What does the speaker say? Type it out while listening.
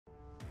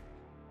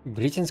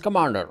Greetings,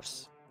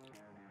 commanders!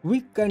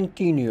 We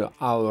continue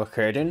our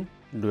hidden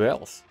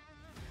duels.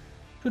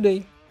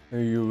 Today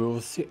you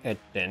will see a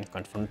tense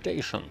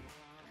confrontation.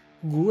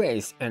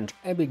 Grace and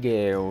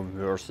Abigail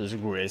versus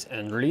Grace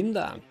and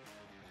Linda.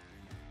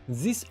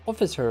 These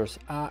officers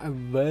are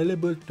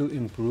available to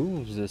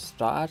improve the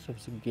start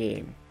of the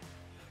game.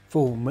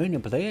 For many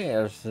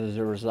players,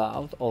 the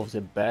result of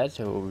the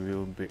battle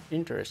will be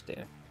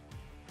interesting.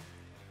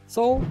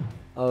 So,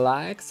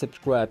 like,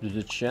 subscribe to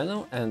the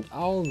channel and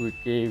our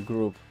VK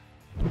group.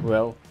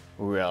 Well,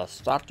 we are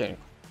starting.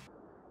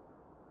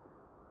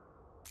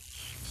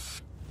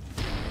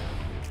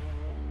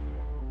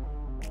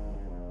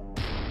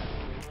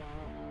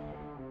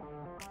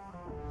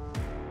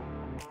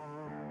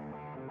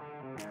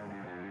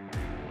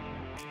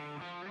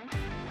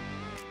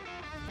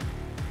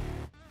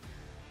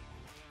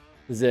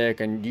 The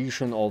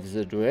conditions of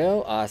the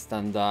duel are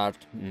standard,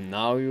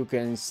 now you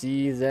can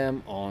see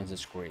them on the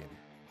screen.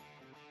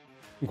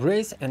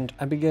 Grace and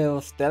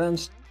Abigail's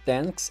talents,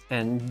 tanks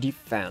and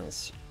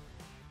defense.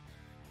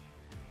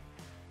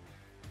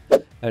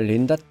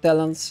 Linda's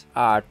talents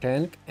are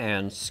tank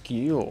and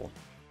skill.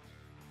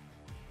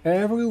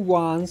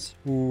 Everyone's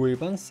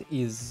weapons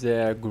is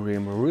the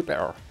Grim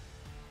Reaper.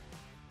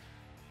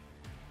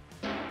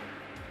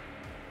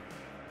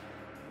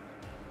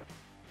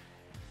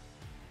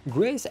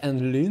 Grace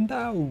and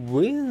Linda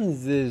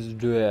win this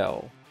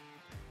duel.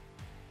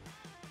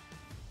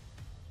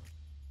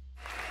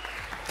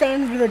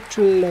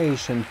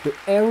 Congratulations to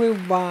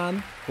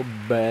everyone who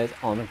bet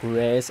on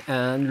Grace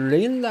and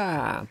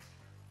Linda!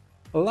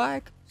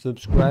 Like,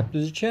 subscribe to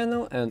the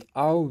channel and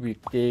our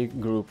VK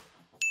group,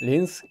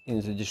 links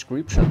in the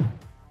description.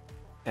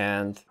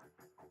 And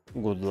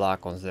good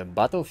luck on the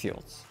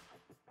battlefields!